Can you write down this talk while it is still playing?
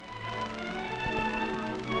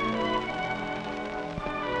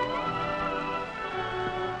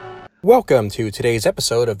Welcome to today's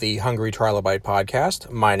episode of the Hungry Trilobite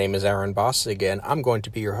podcast. My name is Aaron Bossig, and I'm going to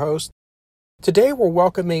be your host. Today we're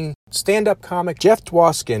welcoming stand-up comic Jeff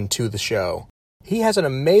Dwoskin to the show. He has an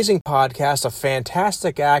amazing podcast, a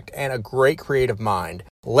fantastic act, and a great creative mind.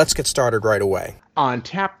 Let's get started right away. On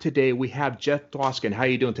tap today we have Jeff Dwoskin. How are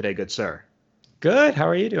you doing today, good sir? Good. How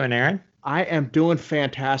are you doing, Aaron? I am doing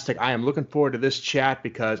fantastic. I am looking forward to this chat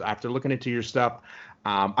because after looking into your stuff,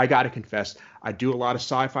 I got to confess, I do a lot of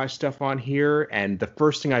sci-fi stuff on here, and the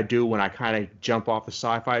first thing I do when I kind of jump off the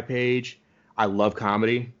sci-fi page, I love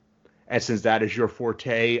comedy. And since that is your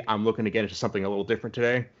forte, I'm looking to get into something a little different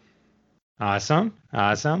today. Awesome.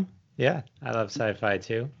 Yeah, I love sci-fi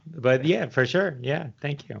too. But yeah, for sure. Yeah,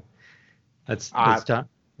 thank you. Let's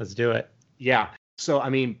do it. Yeah. So, I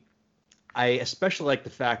mean, I especially like the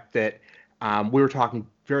fact that we were talking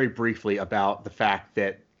very briefly about the fact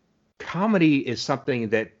that comedy is something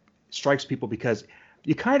that strikes people because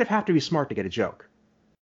you kind of have to be smart to get a joke.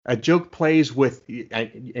 A joke plays with,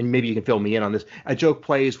 and maybe you can fill me in on this, a joke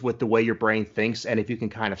plays with the way your brain thinks, and if you can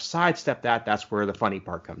kind of sidestep that, that's where the funny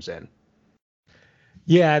part comes in.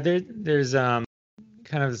 Yeah, there's kind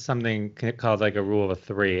of something called like a rule of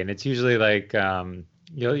three, and it's usually like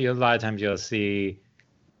you'll a lot of times you'll see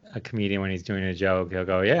a comedian when he's doing a joke, he'll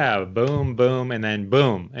go, yeah, boom, boom, and then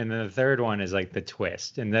boom. And then the third one is like the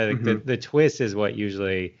twist. And the twist is what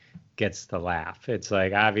usually gets the laugh. It's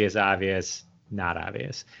like obvious, not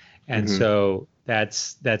obvious. And so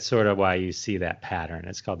that's sort of why you see that pattern.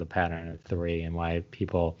 It's called the pattern of three, and why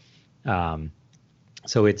people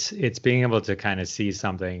so it's being able to kind of see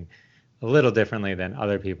something a little differently than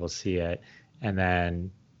other people see it, and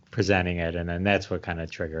then presenting it, and then that's what kind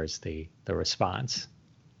of triggers the response.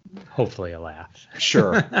 Hopefully a laugh.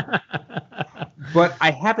 Sure. But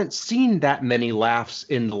I haven't seen that many laughs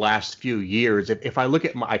in the last few years. If I look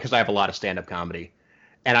at because I have a lot of stand-up comedy,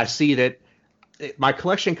 and I see that my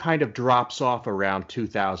collection kind of drops off around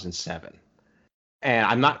 2007. And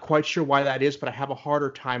I'm not quite sure why that is, but I have a harder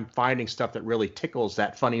time finding stuff that really tickles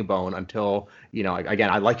that funny bone until, again,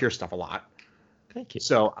 I like your stuff a lot. Thank you.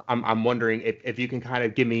 So I'm wondering if you can kind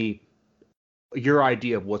of give me your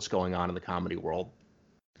idea of what's going on in the comedy world.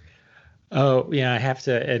 Oh, yeah, I have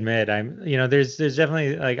to admit, there's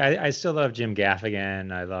definitely, like, I still love Jim Gaffigan.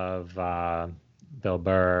 I love Bill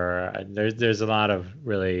Burr. There's a lot of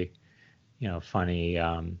really, funny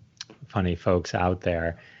folks out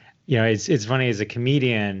there. It's funny, as a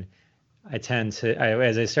comedian, I tend to,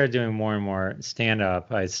 as I started doing more and more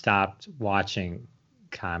stand-up, I stopped watching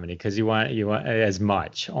comedy because you want as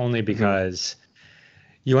much, only because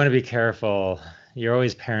you want to be careful. You're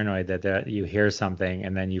always paranoid that you hear something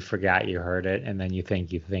and then you forgot you heard it, and then you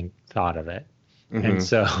thought of it. And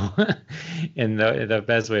so, and the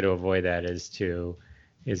best way to avoid that is to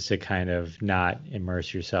kind of not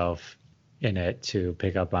immerse yourself in it, to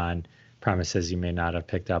pick up on premises you may not have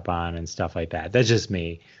picked up on and stuff like that. That's just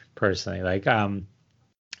me personally. Like, I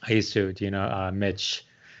used to, do you know Mitch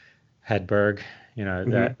Hedberg?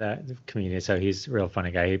 That comedian. So he's a real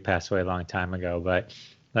funny guy. He passed away a long time ago, but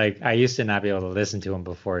like, I used to not be able to listen to him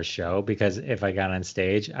before a show, because if I got on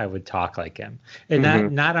stage, I would talk like him,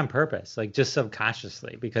 and not on purpose, like just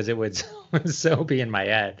subconsciously, because it would so be in my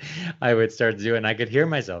head. I would start to do it, and I could hear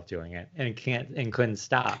myself doing it, and couldn't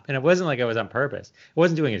stop. And it wasn't like I was on purpose. I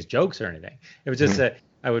wasn't doing his jokes or anything. It was just that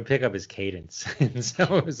I would pick up his cadence, and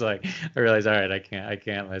so it was like I realized, all right, I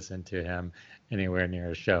can't listen to him anywhere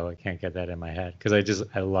near a show. I can't get that in my head, because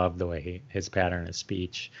I love the way his pattern of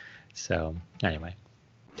speech. So anyway.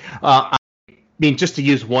 I mean, just to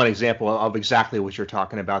use one example of exactly what you're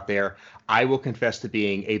talking about there, I will confess to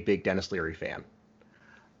being a big Denis Leary fan.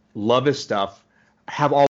 Love his stuff.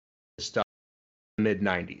 Have all his stuff in the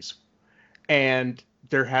mid-90s. And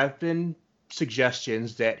there have been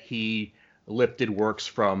suggestions that he lifted works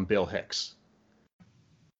from Bill Hicks.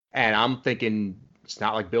 And I'm thinking, it's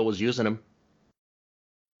not like Bill was using them.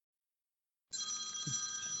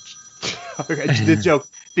 The joke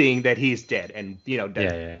being that he's dead, and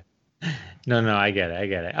dead. Yeah. No, I get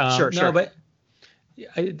it. Sure. No, but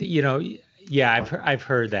I've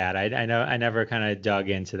heard that. I never kind of dug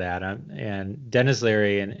into that. And Denis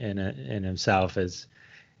Leary in himself is,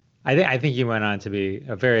 I think he went on to be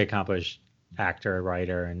a very accomplished actor,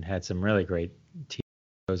 writer, and had some really great TV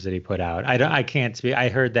shows that he put out. I can't speak. I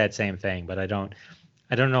heard that same thing, but I don't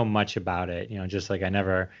know much about it. Just like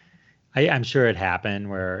I'm sure it happened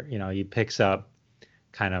where, he picks up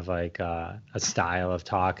kind of like a style of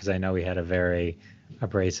talk, because I know he had a very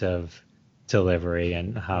abrasive delivery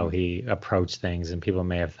and how he approached things, and people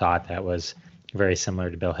may have thought that was very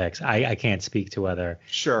similar to Bill Hicks. I can't speak to whether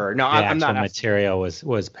sure. No, the I'm actual not material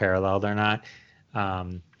was paralleled or not.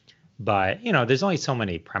 But, there's only so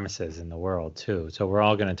many premises in the world too. So we're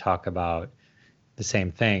all going to talk about the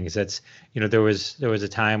same things. That's, there was a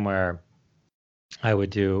time where there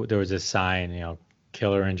was a sign,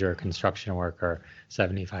 kill or injure a construction worker,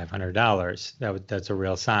 $7,500. That's a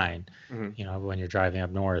real sign, when you're driving up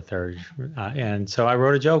north and so I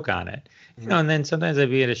wrote a joke on it, and then sometimes I'd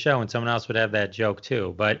be at a show and someone else would have that joke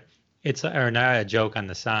too, but or not a joke on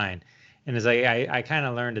the sign. And it's like, I kind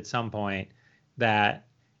of learned at some point that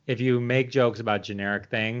if you make jokes about generic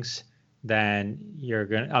things, then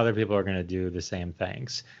other people are going to do the same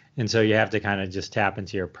things. And so you have to kind of just tap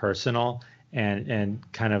into your personal and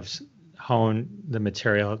kind of hone the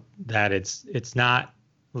material that it's not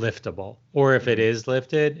liftable, or if it is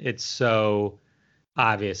lifted, it's so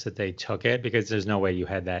obvious that they took it because there's no way you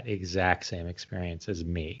had that exact same experience as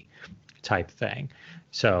me, type thing.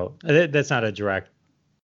 So that's not a direct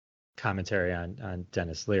commentary on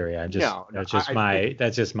Denis Leary. That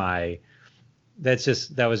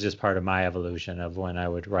was just part of my evolution of when I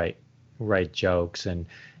would write jokes and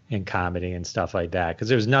in comedy and stuff like that, because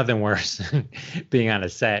there's nothing worse than being on a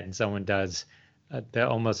set and someone does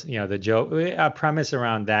the joke, a premise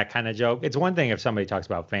around that kind of joke. It's one thing if somebody talks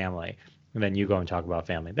about family and then you go and talk about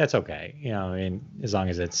family, that's okay, as long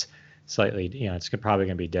as it's slightly, it's probably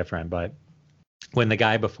going to be different. But when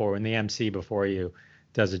the MC before you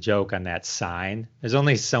does a joke on that sign, there's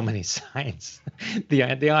only so many signs.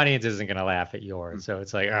 The audience isn't going to laugh at yours, so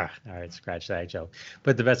it's like, all right, scratch that joke.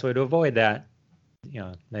 But the best way to avoid that,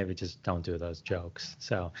 maybe just don't do those jokes.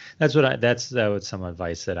 So that was some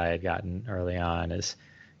advice that I had gotten early on, is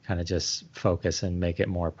kind of just focus and make it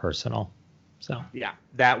more personal. So yeah,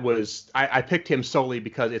 I picked him solely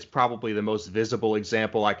because it's probably the most visible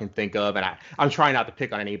example I can think of, and I'm trying not to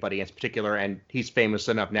pick on anybody in particular, and he's famous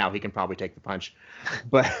enough now he can probably take the punch.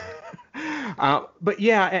 But but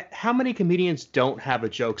yeah, how many comedians don't have a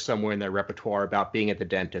joke somewhere in their repertoire about being at the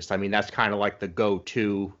dentist? I mean, that's kind of like the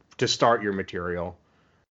go-to to start your material.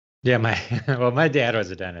 Yeah, my dad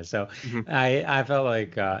was a dentist, so I felt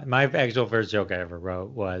like my actual first joke I ever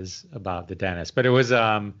wrote was about the dentist, but it was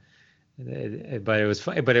I'm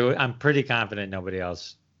pretty confident nobody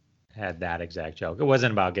else had that exact joke. It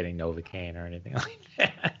wasn't about getting Novocaine or anything like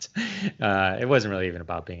that. It wasn't really even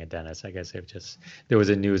about being a dentist. I guess there was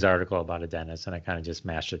a news article about a dentist, and I kind of just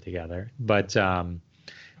mashed it together. But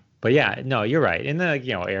yeah, no, you're right. In the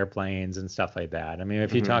airplanes and stuff like that. I mean,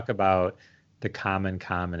 if you talk about the common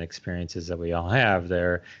experiences that we all have,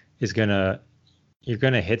 you're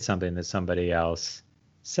gonna hit something that somebody else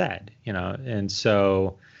said, and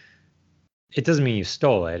so it doesn't mean you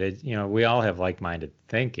stole it. We all have like-minded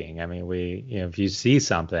thinking. I mean, if you see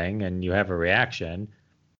something and you have a reaction,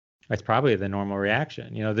 that's probably the normal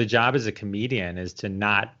reaction. The job as a comedian is to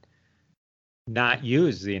not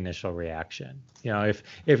use the initial reaction.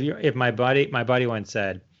 If my buddy once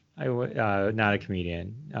said, not a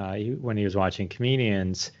comedian, when he was watching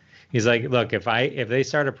comedians, he's like, look, if they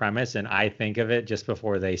start a premise and I think of it just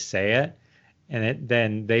before they say it,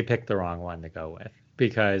 then they pick the wrong one to go with,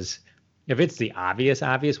 because if it's the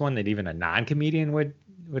obvious one that even a non-comedian would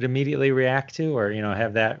immediately react to, or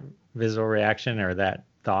have that visual reaction or that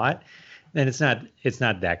thought, then it's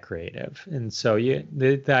not that creative. And so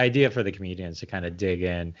the idea for the comedians to kind of dig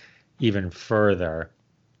in even further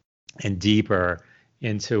and deeper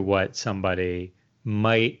into what somebody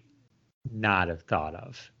might not have thought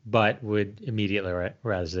of, but would immediately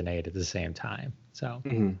resonate at the same time. So.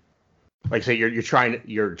 Like I say, you're trying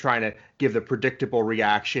to give the predictable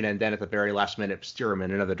reaction, and then at the very last minute steer them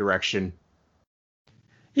in another direction.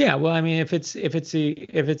 Yeah, well, I mean, if it's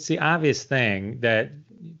the obvious thing that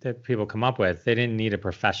people come up with, they didn't need a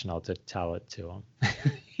professional to tell it to them.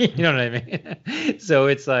 You know what I mean? So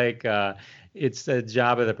it's like it's the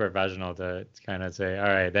job of the professional to kind of say, all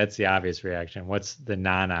right, that's the obvious reaction. What's the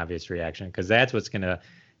non-obvious reaction? Because that's what's going to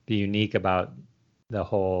be unique about the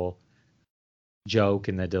whole joke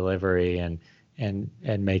and the delivery and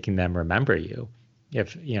making them remember you.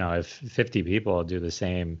 If 50 people do the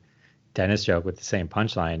same dentist joke with the same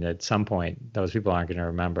punchline, at some point those people aren't going to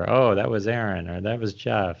remember, oh, that was Aaron or that was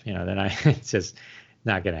Jeff. Then it's just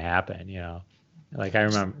not going to happen. Like I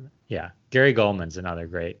remember, Gary Goldman's another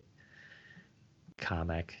great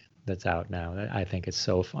comic that's out now. I think it's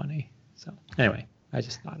so funny. So anyway, I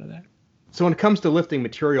just thought of that. So when it comes to lifting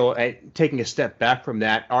material, taking a step back from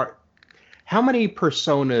that, how many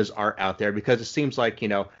personas are out there? Because it seems like,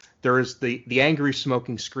 there is the angry,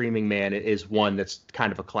 smoking, screaming man is one that's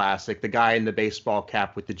kind of a classic. The guy in the baseball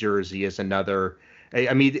cap with the jersey is another.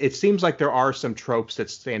 I mean, it seems like there are some tropes that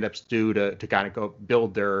stand-ups do to kind of go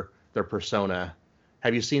build their persona.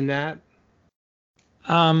 Have you seen that?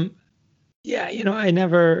 Yeah, I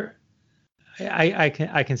never I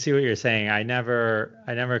can see what you're saying. I never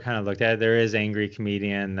kind of looked at it. There is angry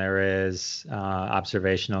comedian, there is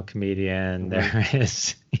observational comedian, Hmm. there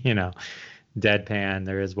is deadpan,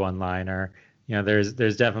 there is one liner. There's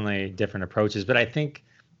definitely different approaches, but I think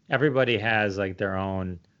everybody has like their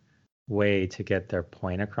own way to get their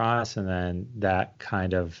point across, and then that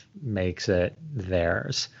kind of makes it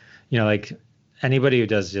theirs. Like anybody who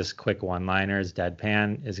does just quick one-liners,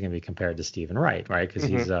 deadpan, is going to be compared to Stephen Wright, right? Because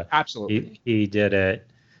Hmm. Absolutely. he did it.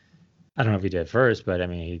 I don't know if he did it first, but I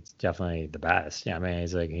mean, he's definitely the best. Yeah, I mean,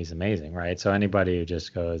 he's amazing, right? So anybody who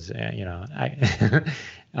just goes, so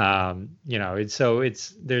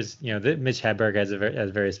there's Mitch Hedberg has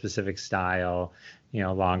a very specific style.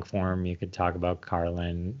 Long form, you could talk about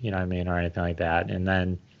Carlin, what I mean, or anything like that, and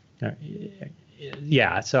then, uh,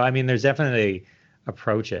 yeah. So I mean, there's definitely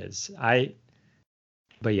approaches.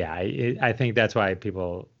 But yeah, I think that's why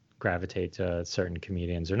people gravitate to certain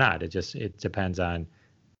comedians or not. It depends on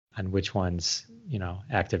which ones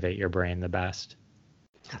activate your brain the best.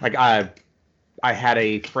 Like I had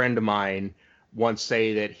a friend of mine once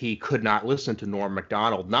say that he could not listen to Norm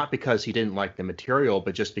Macdonald, not because he didn't like the material,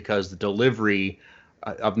 but just because the delivery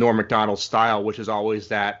of Norm Macdonald's style, which is always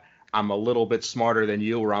that I'm a little bit smarter than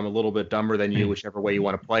you or I'm a little bit dumber than you, whichever way you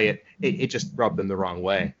want to play it, it just rubbed them the wrong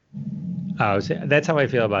way. Oh, so that's how I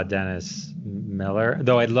feel about Dennis Miller.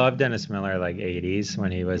 Though I love Dennis Miller like 80s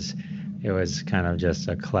when it was kind of just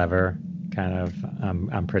a clever kind of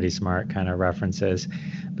I'm pretty smart kind of references.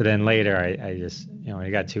 But then later I just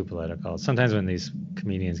it got too political. Sometimes when these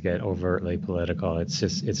comedians get overtly political, it's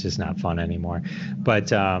just not fun anymore.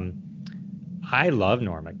 But I love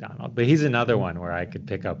Norm Macdonald, but he's another one where I could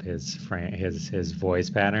pick up his voice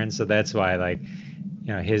patterns. So that's why like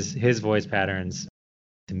his voice patterns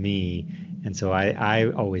to me. And so I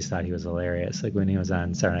always thought he was hilarious. Like when he was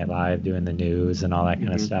on Saturday Night Live doing the news and all that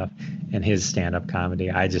kind of Hmm. stuff, and his stand-up comedy,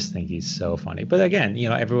 I just think he's so funny. But again,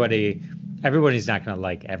 everybody's not going to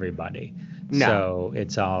like everybody. No. So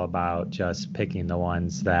it's all about just picking the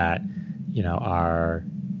ones that, are,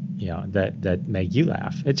 that make you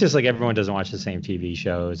laugh. It's just like everyone doesn't watch the same TV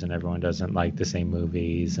shows and everyone doesn't like the same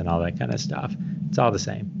movies and all that kind of stuff. It's all the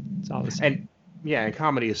same. It's all the same. And yeah, and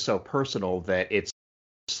comedy is so personal that it's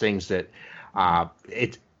things that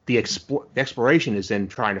it the exploration is in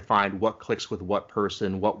trying to find what clicks with what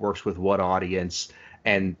person, what works with what audience,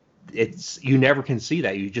 and it's you never can see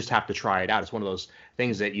that. You just have to try it out. It's one of those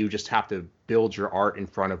things that you just have to build your art in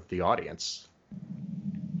front of the audience.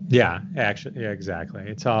 Yeah, actually, yeah, exactly.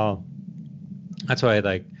 It's all that's why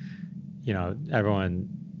like, everyone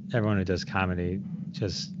who does comedy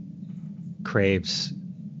just craves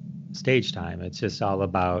stage time. It's just all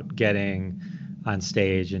about getting on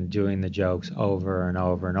stage and doing the jokes over and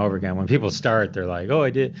over and over again. When people start, they're like, "Oh, I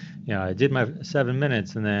did my 7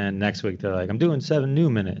 minutes," and then next week they're like, "I'm doing 7 new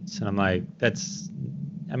minutes," and I'm like,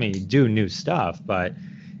 I mean, you do new stuff, but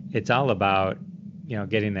it's all about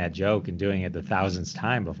getting that joke and doing it the thousandth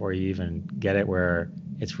time before you even get it where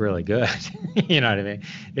it's really good. You know what I mean?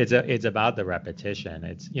 It's about the repetition.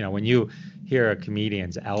 It's when you hear a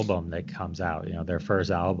comedian's album that comes out, their first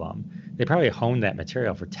album, they probably honed that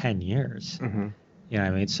material for 10 years. Hmm. You know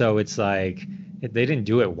what I mean? So it's like they didn't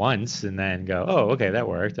do it once and then go, oh, okay, that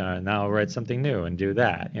worked. Now I'll write something new and do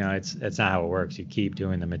that. It's not how it works. You keep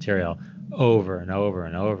doing the material over and over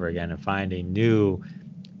and over again and finding new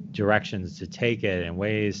directions to take it and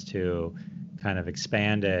ways to kind of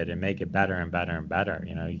expand it and make it better and better and better.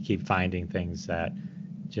 You keep finding things that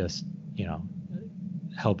just,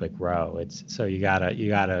 help it grow. It's so you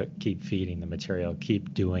gotta keep feeding the material,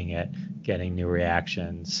 keep doing it, getting new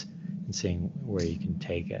reactions and seeing where you can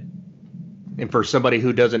take it. And for somebody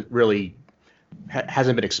who doesn't really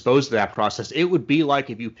hasn't been exposed to that process, it would be like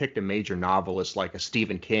if you picked a major novelist like a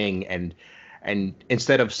Stephen King and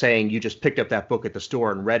instead of saying you just picked up that book at the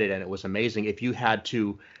store and read it and it was amazing, if you had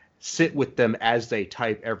to sit with them as they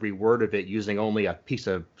type every word of it using only a piece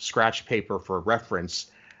of scratch paper for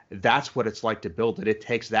reference, that's what it's like to build it. It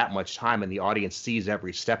takes that much time and the audience sees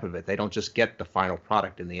every step of it. They don't just get the final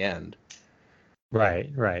product in the end. Right,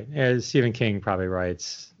 right. Stephen King probably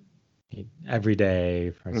writes every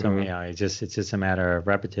day for some, Hmm. it's just a matter of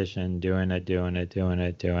repetition, doing it, doing it, doing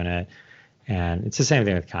it, doing it. And it's the same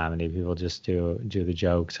thing with comedy. People just do the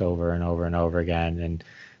jokes over and over and over again, and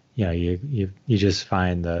you just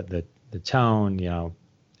find the tone,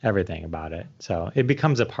 everything about it. So it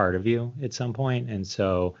becomes a part of you at some point, and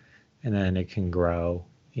then it can grow,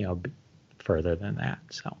 further than that.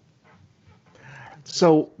 So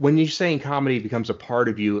So when you're saying comedy becomes a part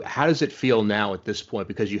of you, how does it feel now at this point?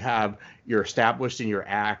 Because you're established in your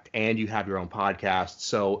act and you have your own podcast.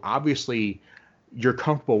 So obviously you're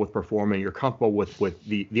comfortable with performing, you're comfortable with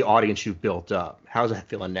the audience you've built up. How's that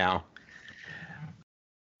feeling now?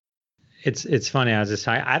 It's funny. I was just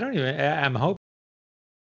talking, I don't even, I'm hoping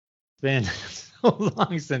it's been so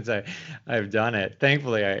long since I've done it.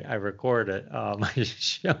 Thankfully, I record it, my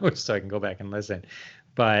show so I can go back and listen.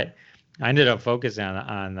 But I ended up focusing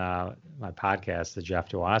on my podcast, the Jeff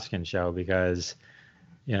Dwoskin Show, because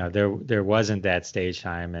there wasn't that stage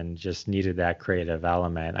time and just needed that creative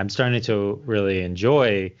element. I'm starting to really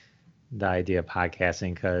enjoy the idea of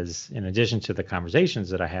podcasting because in addition to the conversations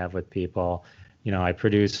that I have with people, I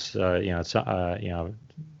produce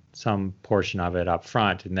some portion of it up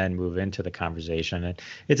front and then move into the conversation. And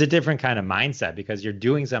it's a different kind of mindset because you're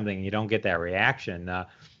doing something and you don't get that reaction.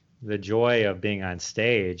 The joy of being on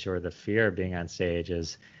stage or the fear of being on stage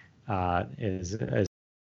is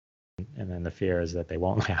and then the fear is that they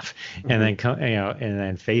won't laugh. Mm-hmm. And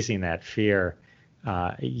then facing that fear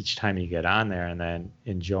each time you get on there and then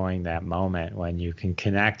enjoying that moment when you can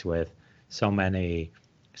connect with so many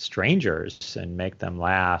strangers and make them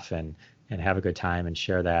laugh and have a good time and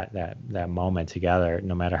share that moment together,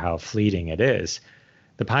 no matter how fleeting it is.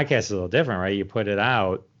 The podcast is a little different, right? You put it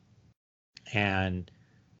out and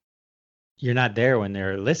you're not there when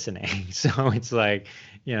they're listening. So it's like,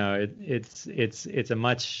 it's a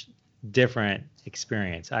much different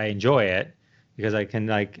experience. I enjoy it because I can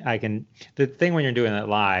the thing when you're doing it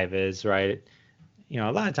live is, right,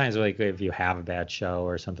 a lot of times, like if you have a bad show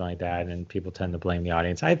or something like that and people tend to blame the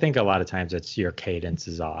audience, I think a lot of times it's your cadence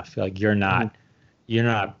is off. Like you're not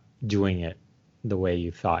doing it the way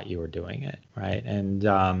you thought you were doing it, right?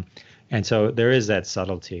 And so there is that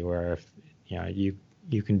subtlety where if,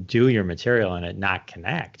 you can do your material and it not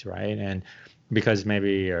connect, right? And because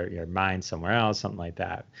maybe your mind's somewhere else, something like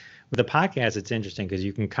that. With the podcast, it's interesting because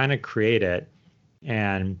you can kind of create it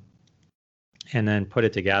and then put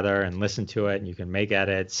it together and listen to it, and you can make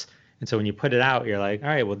edits. And so when you put it out, you're like, all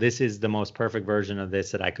right, well, this is the most perfect version of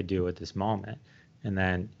this that I could do at this moment. And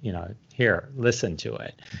then, here, listen to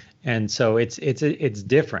it. And so it's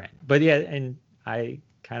different. But yeah, and I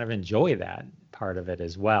kind of enjoy that part of it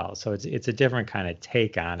as well. So it's a different kind of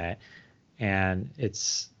take on it, and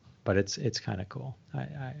it's kind of cool.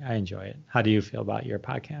 I enjoy it. How do you feel about your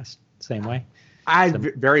podcast? Same way?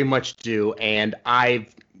 Very much do, and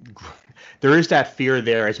there is that fear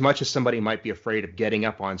there. As much as somebody might be afraid of getting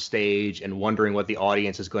up on stage and wondering what the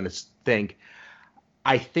audience is going to think,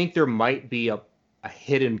 I think there might be a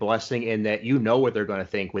hidden blessing in that what they're going to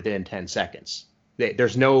think within 10 seconds.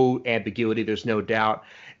 There's no ambiguity. There's no doubt.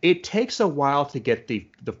 It takes a while to get the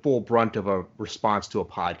full brunt of a response to a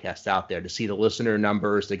podcast out there, to see the listener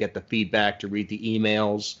numbers, to get the feedback, to read the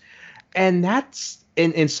emails. And that's,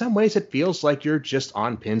 in some ways, it feels like you're just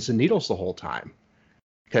on pins and needles the whole time.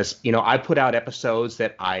 Because, I put out episodes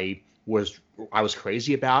that I was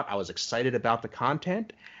crazy about. I was excited about the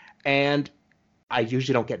content. And I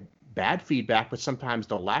usually don't get bad feedback, but sometimes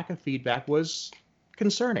the lack of feedback was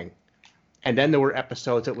concerning. And then there were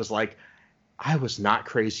episodes that was like, I was not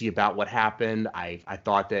crazy about what happened. I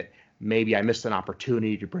thought that maybe I missed an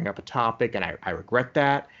opportunity to bring up a topic, and I regret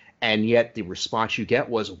that. And yet the response you get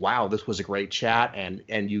was, wow, this was a great chat.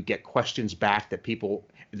 And you get questions back that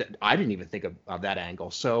I didn't even think of that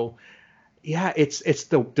angle. So yeah, it's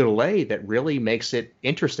the delay that really makes it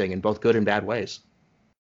interesting in both good and bad ways.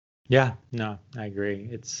 Yeah, no, I agree.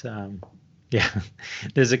 It's yeah,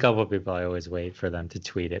 there's a couple of people I always wait for them to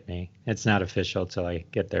tweet at me. It's not official till I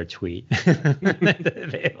get their tweet.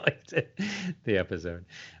 They liked it, the episode.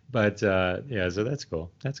 But yeah, so that's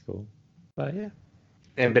cool. That's cool. But yeah.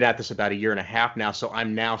 And been at this about a year and a half now, so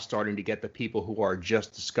I'm now starting to get the people who are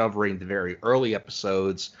just discovering the very early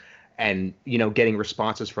episodes and, getting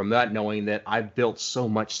responses from that, knowing that I've built so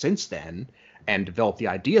much since then and developed the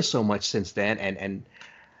idea so much since then. And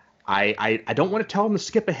I don't want to tell them to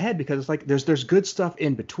skip ahead because it's like there's good stuff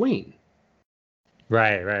in between.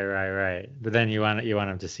 Right. But then you want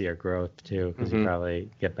them to see your growth too, because you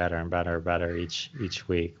probably get better and better each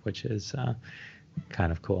week, which is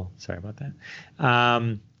kind of cool. Sorry about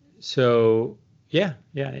that. So yeah,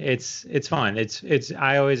 it's fun. It's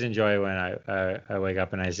I always enjoy when I wake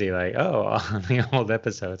up and I see like, oh, the old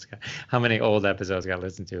episodes. How many old episodes got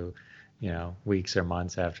listened to, weeks or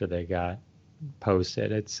months after they got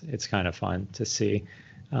posted. It's kind of fun to see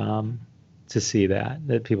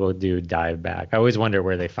that people do dive back. I always wonder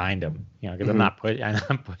where they find them, because I'm not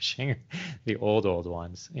pushing the old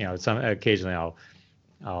ones. Occasionally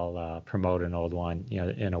I'll promote an old one.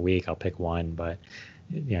 In a week I'll pick one, but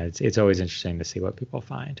it's always interesting to see what people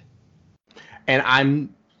find. And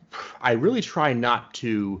I really try not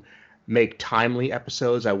to make timely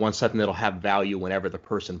episodes. I want something that'll have value whenever the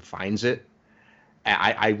person finds it.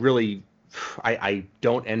 I really, I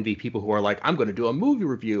don't envy people who are like, I'm going to do a movie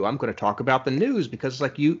review. I'm going to talk about the news, because it's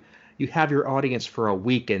like you have your audience for a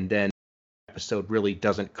week and then the episode really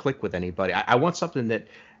doesn't click with anybody. I want something that,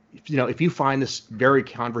 if you find this very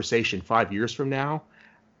conversation 5 years from now,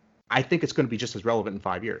 I think it's going to be just as relevant in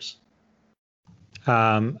 5 years.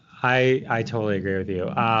 I totally agree with you.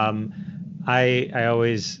 I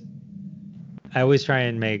always try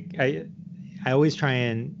and I always try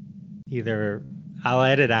and either I'll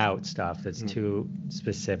edit out stuff that's too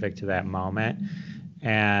specific to that moment,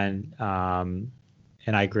 and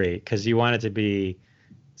I agree, because you want it to be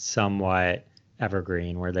somewhat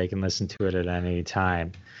evergreen where they can listen to it at any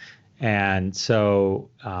time, and so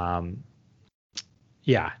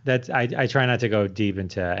yeah, that's I try not to go deep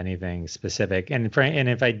into anything specific, and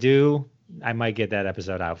if I do, I might get that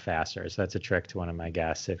episode out faster. So that's a trick to one of my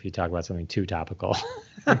guests. If you talk about something too topical,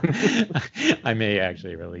 I may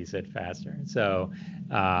actually release it faster. So,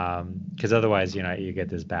 because otherwise, you get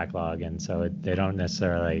this backlog, and so they don't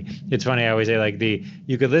necessarily. It's funny. I always say, like,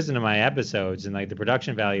 you could listen to my episodes, and like the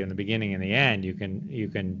production value in the beginning and the end, you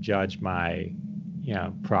can judge my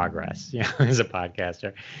progress, as a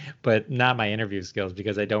podcaster, but not my interview skills,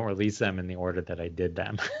 because I don't release them in the order that I did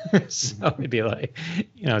them. So it'd be like,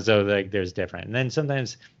 so like there's different. And then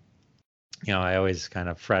sometimes, I always kind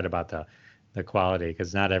of fret about the quality,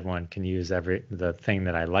 because not everyone can use the thing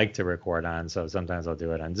that I like to record on. So sometimes I'll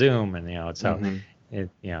do it on Zoom, and,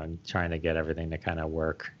 trying to get everything to kind of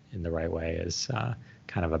work in the right way is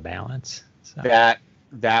kind of a balance. So.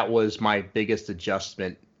 That was my biggest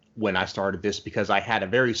adjustment when I started this, because I had a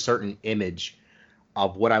very certain image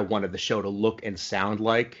of what I wanted the show to look and sound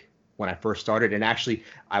like when I first started. And actually,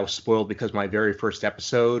 I was spoiled, because my very first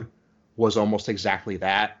episode was almost exactly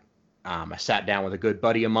that. I sat down with a good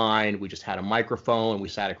buddy of mine. We just had a microphone. We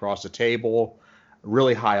sat across the table.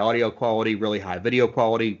 Really high audio quality, really high video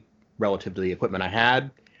quality relative to the equipment I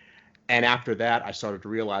had. And after that, I started to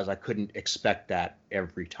realize I couldn't expect that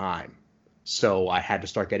every time. So I had to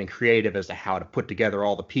start getting creative as to how to put together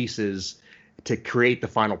all the pieces to create the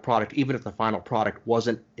final product. Even if the final product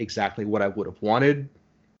wasn't exactly what I would have wanted,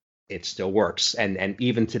 it still works. And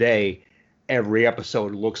even today, every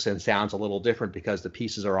episode looks and sounds a little different, because the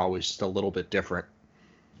pieces are always just a little bit different.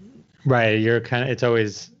 Right. It's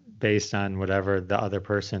always based on whatever the other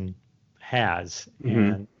person has.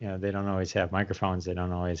 And, they don't always have microphones. They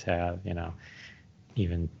don't always have,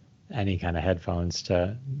 even any kind of headphones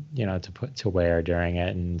to wear during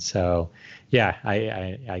it. And so, yeah,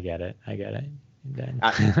 I get it.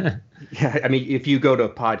 Yeah, I mean, if you go to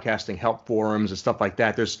podcasting help forums and stuff like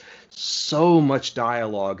that, there's so much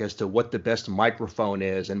dialogue as to what the best microphone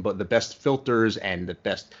is, and what the best filters and the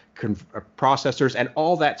best processors, and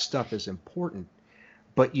all that stuff is important.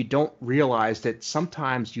 But you don't realize that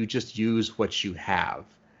sometimes you just use what you have,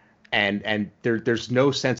 and there's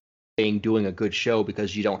no sense doing a good show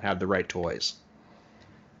because you don't have the right toys.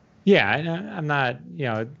 Yeah, I'm not,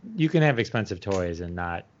 you can have expensive toys and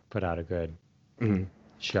not put out a good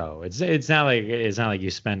show. It's not like you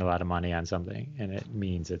spend a lot of money on something and it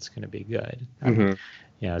means it's going to be good.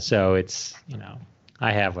 So it's,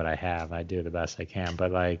 I have what I have. I do the best I can,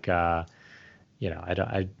 but like, I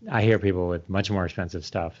hear people with much more expensive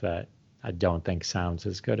stuff that I don't think sounds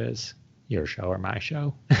as good as your show or my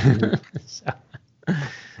show. So.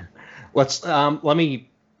 Let me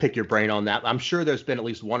pick your brain on that. I'm sure there's been at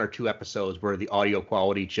least one or two episodes where the audio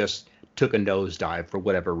quality just took a nosedive for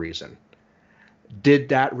whatever reason. Did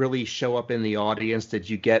that really show up in the audience?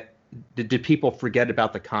 Did people forget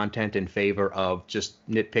about the content in favor of just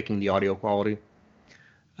nitpicking the audio quality?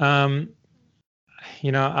 I'll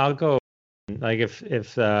go, like, if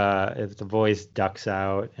the voice ducks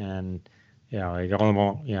out and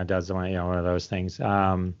does one of those things.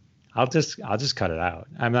 I'll just cut it out.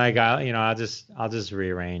 I'm like, I'll just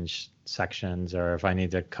rearrange sections, or if I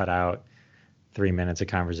need to cut out 3 minutes of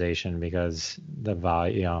conversation because the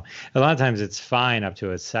volume, a lot of times it's fine up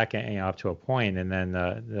to a second, up to a point, and then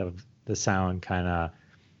the sound kind of,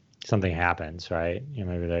 something happens, right?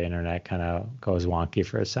 Maybe the internet kind of goes wonky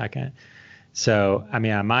for a second. So, I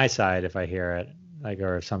mean, on my side, if I hear it,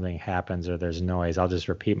 or if something happens or there's noise, I'll just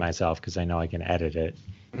repeat myself because I know I can edit it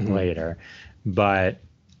later. But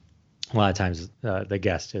a lot of times the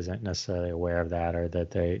guest isn't necessarily aware of that, or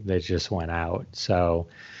that they just went out. So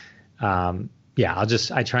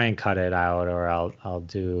I try and cut it out, or I'll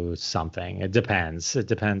do something. It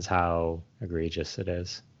depends how egregious it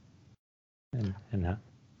is. And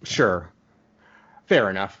Sure. Fair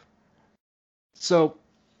enough. So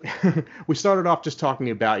we started off just talking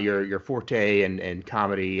about your forte and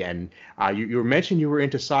comedy, and you mentioned you were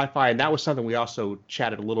into sci-fi, and that was something we also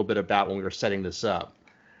chatted a little bit about when we were setting this up.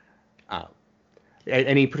 Uh,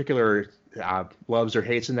 any particular loves or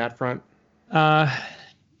hates in that front? Uh,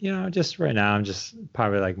 just right now, I'm just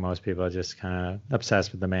probably like most people, just kind of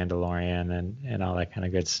obsessed with The Mandalorian and all that kind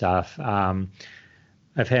of good stuff. I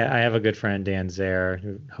have a good friend, Dan Zare,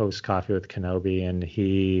 who hosts Coffee with Kenobi, and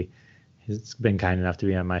he's been kind enough to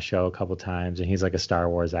be on my show a couple times, and he's like a Star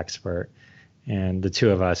Wars expert. And the two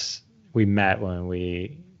of us, we met when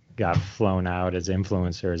we got flown out as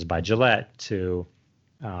influencers by Gillette to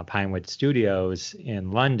Pinewood Studios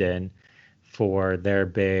in London for their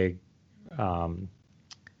big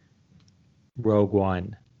Rogue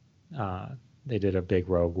One. They did a big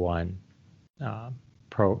Rogue One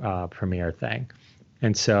premiere thing.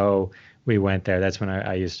 And so we went there. That's when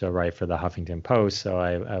I used to write for the Huffington Post. So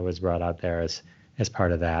I was brought out there as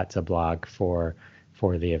part of that to blog for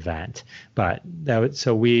the event. But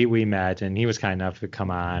so we met, and he was kind enough to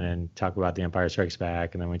come on and talk about The Empire Strikes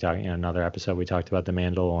Back. And then we talked, another episode, we talked about The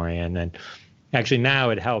Mandalorian. And actually now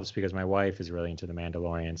it helps because my wife is really into The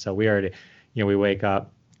Mandalorian. So we already, we wake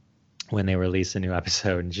up when they release a new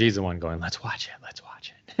episode, and she's the one going, let's watch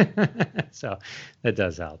it. So that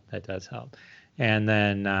does help. And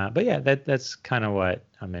then, but yeah, that's kind of what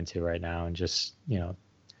I'm into right now, and just,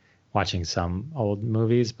 watching some old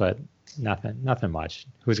movies, but nothing much.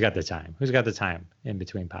 Who's got the time? In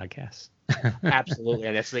between podcasts? Absolutely.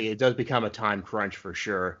 And it does become a time crunch for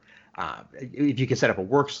sure. If you can set up a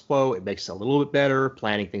workflow, it makes it a little bit better.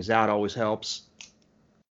 Planning things out always helps.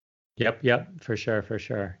 Yep, for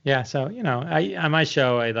sure. Yeah. So, on my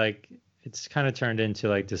show, it's kind of turned into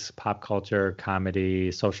like this pop culture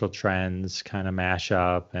comedy, social trends kind of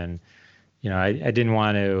mashup. And, I didn't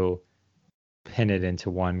want to pin it into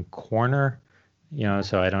one corner,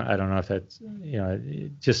 so I don't know if that's,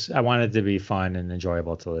 just, I wanted it to be fun and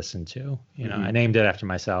enjoyable to listen to, I named it after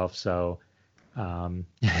myself. So,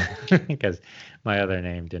 because my other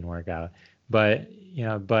name didn't work out, but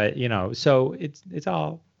so it's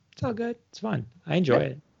all good. It's fun. I enjoy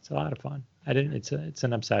it. It's a lot of fun. It's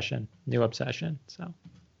an obsession, new obsession. So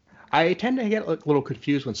I tend to get a little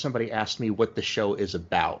confused when somebody asks me what the show is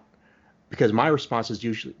about, because my response is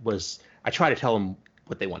usually I try to tell them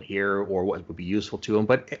what they want to hear or what would be useful to them,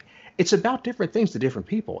 but it's about different things to different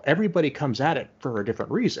people. Everybody comes at it for a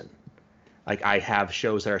different reason. Like, I have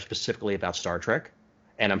shows that are specifically about Star Trek,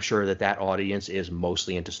 and I'm sure that audience is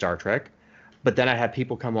mostly into Star Trek. But then I have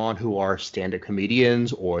people come on who are stand-up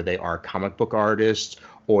comedians, or they are comic book artists,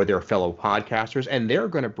 or they're fellow podcasters, and they're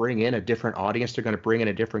going to bring in a different audience. They're going to bring in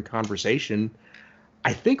a different conversation.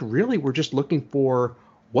 I think really we're just looking for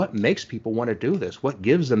what makes people want to do this, what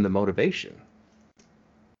gives them the motivation.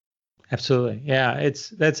 Absolutely. Yeah,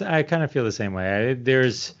 I kind of feel the same way.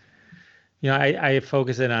 I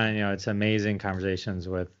focus it on, it's amazing conversations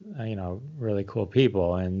with, really cool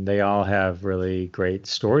people, and they all have really great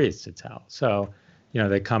stories to tell. So,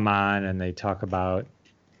 they come on and they talk about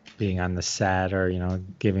being on the set, or,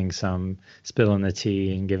 giving some spilling the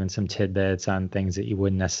tea and giving some tidbits on things that you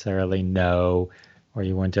wouldn't necessarily know, or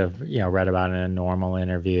you wouldn't have, read about in a normal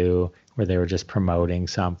interview where they were just promoting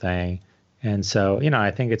something. And so, I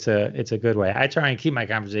think it's a good way. I try and keep my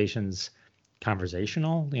conversations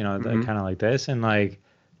conversational, kind of like this, and like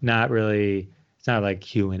not really, it's not like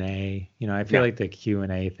Q&A. I feel like the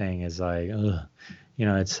Q&A thing is like, ugh.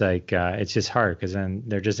 It's like, it's just hard because then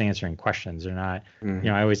they're just answering questions. They're not,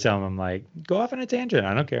 I always tell them, like, go off on a tangent.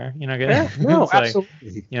 I don't care. Yeah, no, it's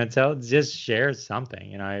absolutely. Like, just share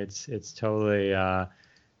something. It's totally,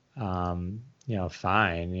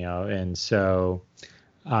 fine. And so,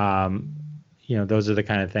 those are the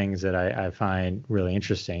kind of things that I find really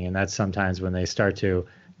interesting. And that's sometimes when they start to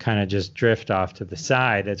kind of just drift off to the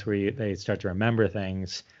side, that's where they start to remember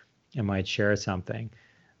things and might share something.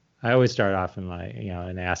 I always start off and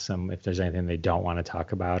and ask them if there's anything they don't want to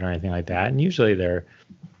talk about or anything like that. And usually they're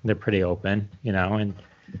pretty open, and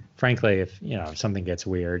frankly, if something gets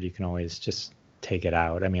weird, you can always just take it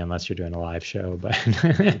out. I mean, unless you're doing a live show, but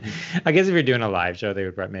I guess if you're doing a live show,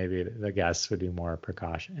 maybe the guests would be more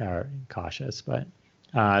cautious. But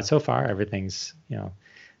so far, everything's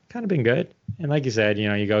kind of been good. And like you said,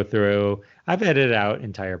 you go through. I've edited out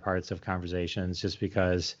entire parts of conversations just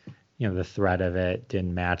because the thread of it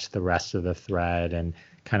didn't match the rest of the thread, and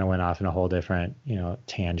kind of went off in a whole different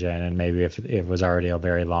tangent. And maybe if it was already a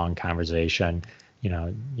very long conversation,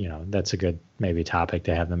 that's a good maybe topic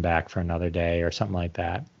to have them back for another day or something like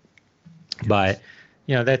that. But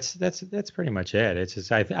that's pretty much it. It's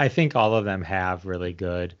just I think all of them have really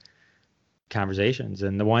good conversations,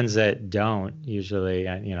 and the ones that don't usually,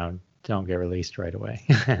 don't get released right away.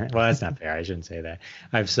 Well, that's not fair. I shouldn't say that.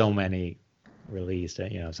 I have so many released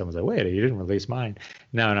that, someone's like, wait, you didn't release mine.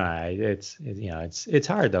 No, it's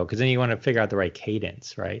hard though, because then you want to figure out the right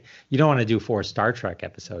cadence, right? You don't want to do 4 Star Trek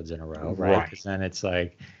episodes in a row, right? Because then it's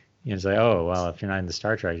like, oh, well, if you're not into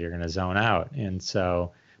Star Trek, you're going to zone out. And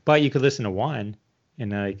so, but you could listen to one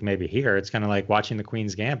and like maybe here, it's kind of like watching the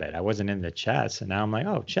Queen's Gambit. I wasn't into chess, and now I'm like,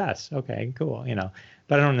 oh, chess, okay, cool,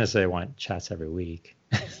 but I don't necessarily want chess every week.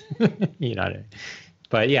 you know what I mean?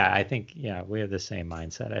 But yeah, I think, we have the same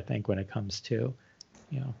mindset, I think, when it comes to,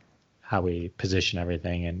 how we position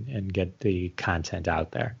everything and get the content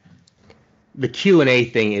out there. The Q&A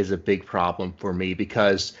thing is a big problem for me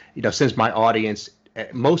because, since my audience,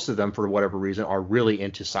 most of them, for whatever reason, are really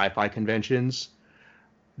into sci-fi conventions,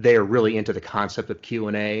 they are really into the concept of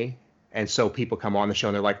Q&A. And so people come on the show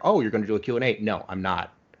and they're like, oh, you're going to do a Q&A? No, I'm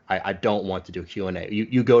not. I don't want to do a Q&A.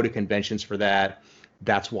 You go to conventions for that.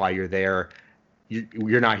 That's why you're there.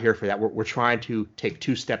 You're not here for that. We're trying to take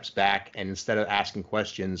 2 steps back, and instead of asking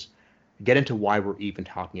questions, get into why we're even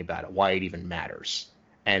talking about it, why it even matters.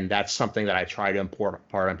 And that's something that I try to impart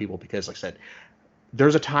on people because, like I said,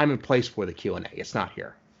 there's a time and place for the Q&A. It's not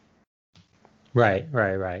here. Right.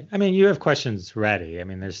 I mean, you have questions ready. I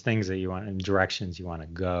mean, there's things that you want and directions you want to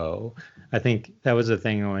go. I think that was the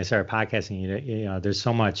thing when we started podcasting, there's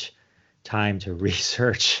so much time to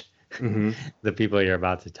research the people you're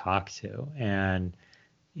about to talk to. And,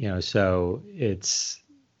 so it's,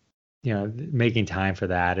 making time for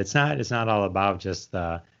that. It's not all about just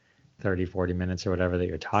the 30, 40 minutes or whatever that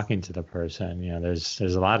you're talking to the person. There's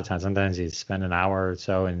a lot of times, sometimes you spend an hour or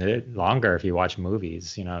so and longer if you watch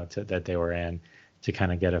movies, that they were in, to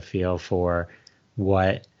kind of get a feel for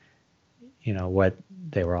what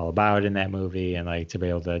they were all about in that movie, and like to be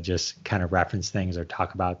able to just kind of reference things or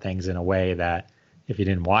talk about things in a way that if you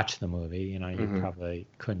didn't watch the movie, you probably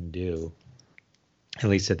couldn't do, at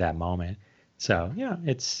least at that moment. So,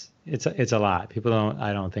 it's a lot. People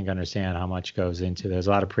I don't think understand how much goes into. There's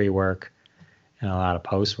a lot of pre-work and a lot of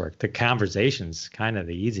post-work. The conversation's kind of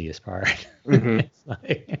the easiest part.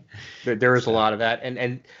 There is a lot of that.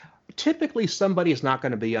 And typically somebody is not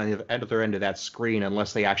going to be on the other end of that screen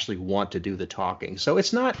unless they actually want to do the talking. So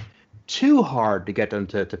it's not too hard to get them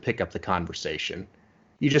to pick up the conversation.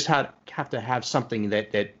 You just have to have something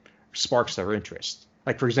that sparks their interest.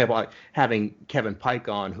 Like, for example, having Kevin Pike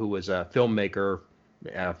on, who was a filmmaker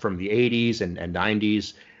from the 80s and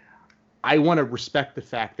 90s. I want to respect the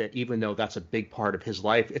fact that even though that's a big part of his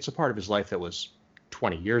life, it's a part of his life that was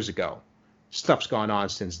 20 years ago. Stuff's gone on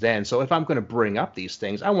since then. So if I'm going to bring up these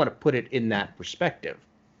things, I want to put it in that perspective.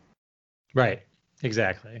 Right.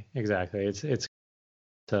 Exactly. It's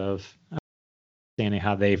of understanding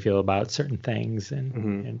how they feel about certain things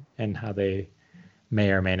and how they may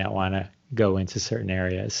or may not want to go into certain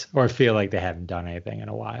areas or feel like they haven't done anything in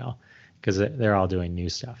a while, because they're all doing new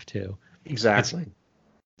stuff too. Exactly.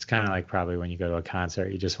 It's kind of like probably when you go to a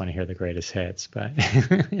concert, you just want to hear the greatest hits, but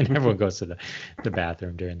and everyone goes to the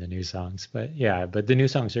bathroom during the new songs. But yeah, but the new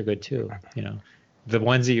songs are good too. The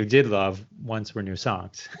ones that you did love once were new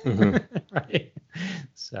songs, right?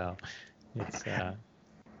 So it's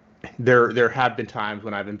there have been times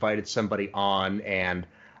when I've invited somebody on and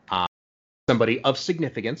somebody of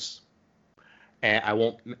significance, and I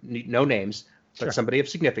won't no names, but sure, somebody of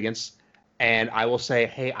significance. And I will say,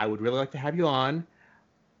 hey, I would really like to have you on,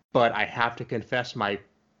 but I have to confess my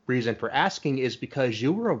reason for asking is because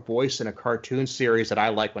you were a voice in a cartoon series that I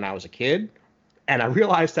liked when I was a kid, and I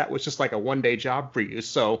realized that was just like a one-day job for you.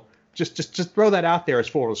 So just throw that out there as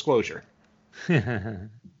full disclosure.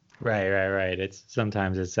 Right.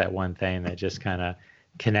 Sometimes it's that one thing that just kind of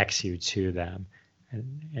connects you to them,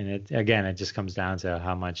 and it just comes down to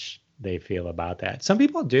how much they feel about that. Some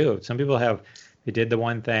people do. Some people they did the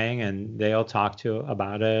one thing and they'll talk to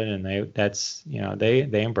about it, and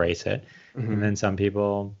they embrace it. And then some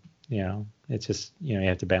people, it's just, you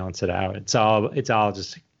have to balance it out. It's all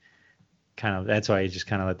just kind of, that's why you just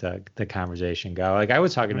kind of let the conversation go. Like I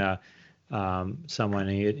was talking to someone,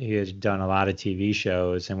 he had done a lot of TV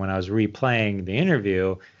shows, and when I was replaying the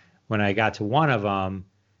interview, when I got to one of them,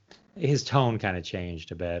 his tone kind of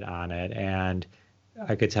changed a bit on it, and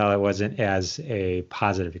I could tell it wasn't as a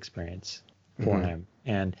positive experience for him.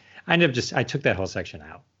 And I took that whole section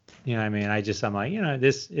out. I'm like,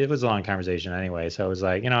 it was a long conversation anyway. So it was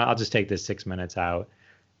like, I'll just take this 6 minutes out,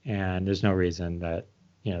 and there's no reason that,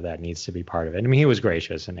 that needs to be part of it. I mean, he was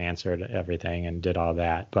gracious and answered everything and did all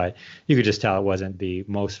that, but you could just tell it wasn't the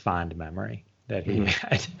most fond memory that he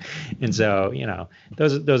had. And so,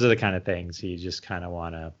 those are the kind of things you just kind of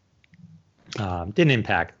want to, didn't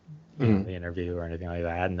impact the interview or anything like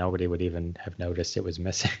that. Nobody would even have noticed it was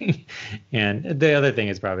missing. And the other thing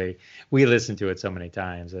is probably we listened to it so many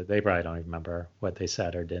times that they probably don't even remember what they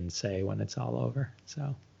said or didn't say when it's all over.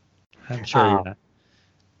 So I'm sure you're not.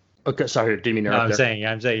 Okay, sorry, didn't mean to interrupt.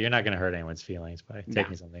 I'm saying you're not going to hurt anyone's feelings by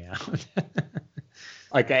taking something out.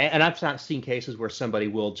 And I've not seen cases where somebody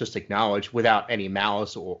will just acknowledge without any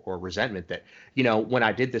malice or resentment that, when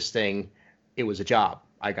I did this thing, it was a job.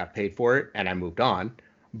 I got paid for it and I moved on.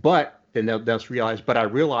 But then they'll realize, but I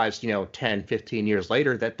realized, 10, 15 years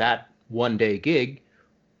later that one-day gig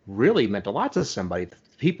really meant a lot to somebody.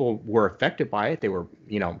 People were affected by it. They were,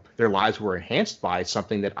 their lives were enhanced by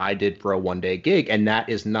something that I did for a one-day gig. And that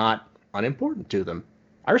is not unimportant to them.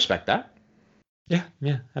 I respect that.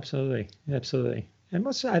 Yeah, absolutely. Absolutely. And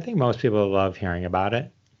I think most people love hearing about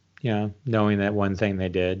it, knowing that one thing they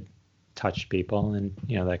did touched people and,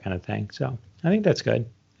 that kind of thing. So I think that's good.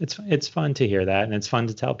 It's fun to hear that. And it's fun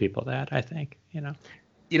to tell people that, I think,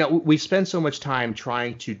 we spend so much time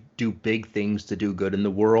trying to do big things to do good in the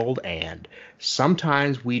world. And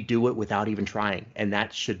sometimes we do it without even trying. And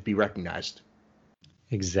that should be recognized.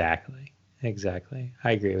 Exactly.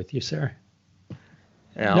 I agree with you, sir.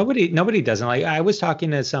 Yeah. Nobody doesn't like. I was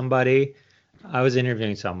talking to somebody. I was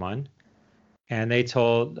interviewing someone, and they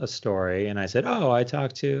told a story, and I said, "Oh, I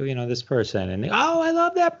talked to this person," and I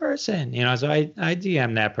love that person, So I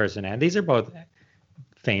DM that person, and these are both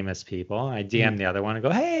famous people. I DM the other one and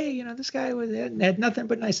go, "Hey, this guy had nothing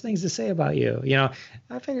but nice things to say about you."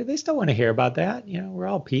 I figured they still want to hear about that. We're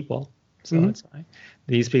all people, so it's fine.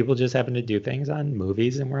 These people just happen to do things on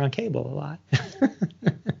movies, and we're on cable a lot.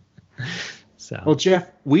 So. Well, Jeff,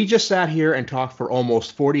 we just sat here and talked for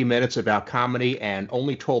almost 40 minutes about comedy and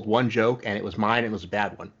only told one joke, and it was mine, and it was a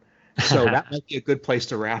bad one. So that might be a good place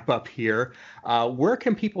to wrap up here. Where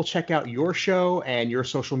can people check out your show and your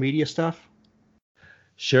social media stuff?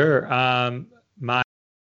 Sure. My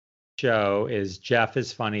show is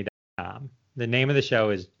jeffisfunny.com. The name of the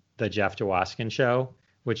show is The Jeff Dwoskin Show,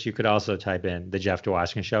 which you could also type in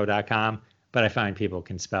thejeffdwoskinshow.com, but I find people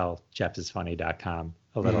can spell jeffisfunny.com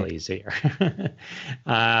a little easier.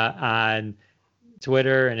 On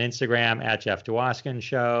Twitter and Instagram at Jeff Dwoskin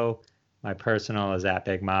Show. My personal is at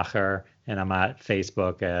Big Macher, and I'm at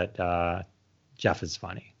Facebook at Jeff is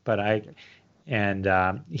Funny.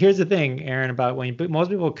 Here's the thing, Aaron, about when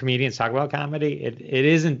most comedians talk about comedy, it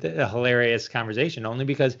isn't a hilarious conversation, only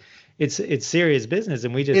because it's serious business,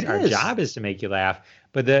 and our job is to make you laugh.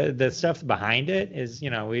 But the stuff behind it is,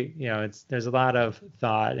 there's a lot of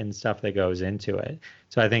thought and stuff that goes into it.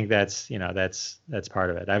 So I think that's part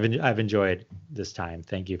of it. I've enjoyed this time.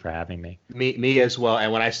 Thank you for having me. Me as well.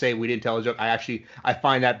 And when I say we didn't tell a joke, I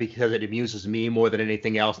find that because it amuses me more than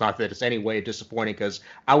anything else. Not that it's any way disappointing, because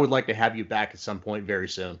I would like to have you back at some point very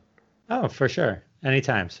soon. Oh, for sure.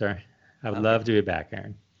 Anytime, sir. I would love to be back,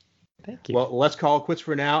 Aaron. Thank you. Well, let's call it quits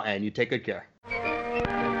for now, and you take good care.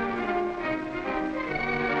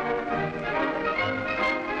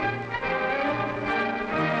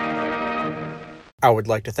 I would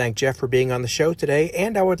like to thank Jeff for being on the show today,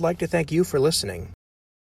 and I would like to thank you for listening.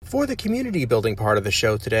 For the community building part of the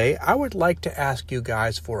show today, I would like to ask you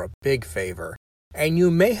guys for a big favor, and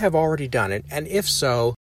you may have already done it, and if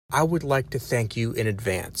so, I would like to thank you in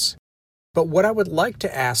advance. But what I would like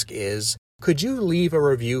to ask is, could you leave a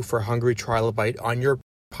review for Hungry Trilobite on your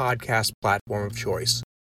podcast platform of choice?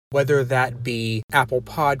 Whether that be Apple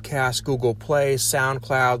Podcasts, Google Play,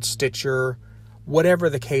 SoundCloud, Stitcher, whatever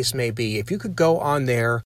the case may be, if you could go on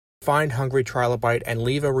there, find Hungry Trilobite and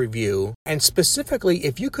leave a review, and specifically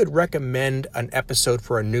if you could recommend an episode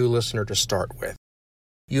for a new listener to start with.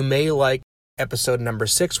 You may like episode number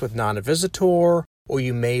 6 with Nana Visitor, or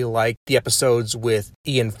you may like the episodes with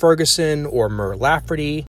Ian Ferguson or Mur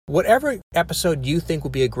Lafferty. Whatever episode you think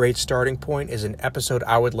would be a great starting point is an episode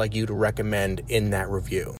I would like you to recommend in that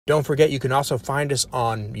review. Don't forget, you can also find us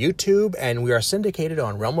on YouTube, and we are syndicated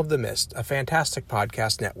on Realm of the Mist, a fantastic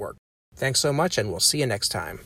podcast network. Thanks so much, and we'll see you next time.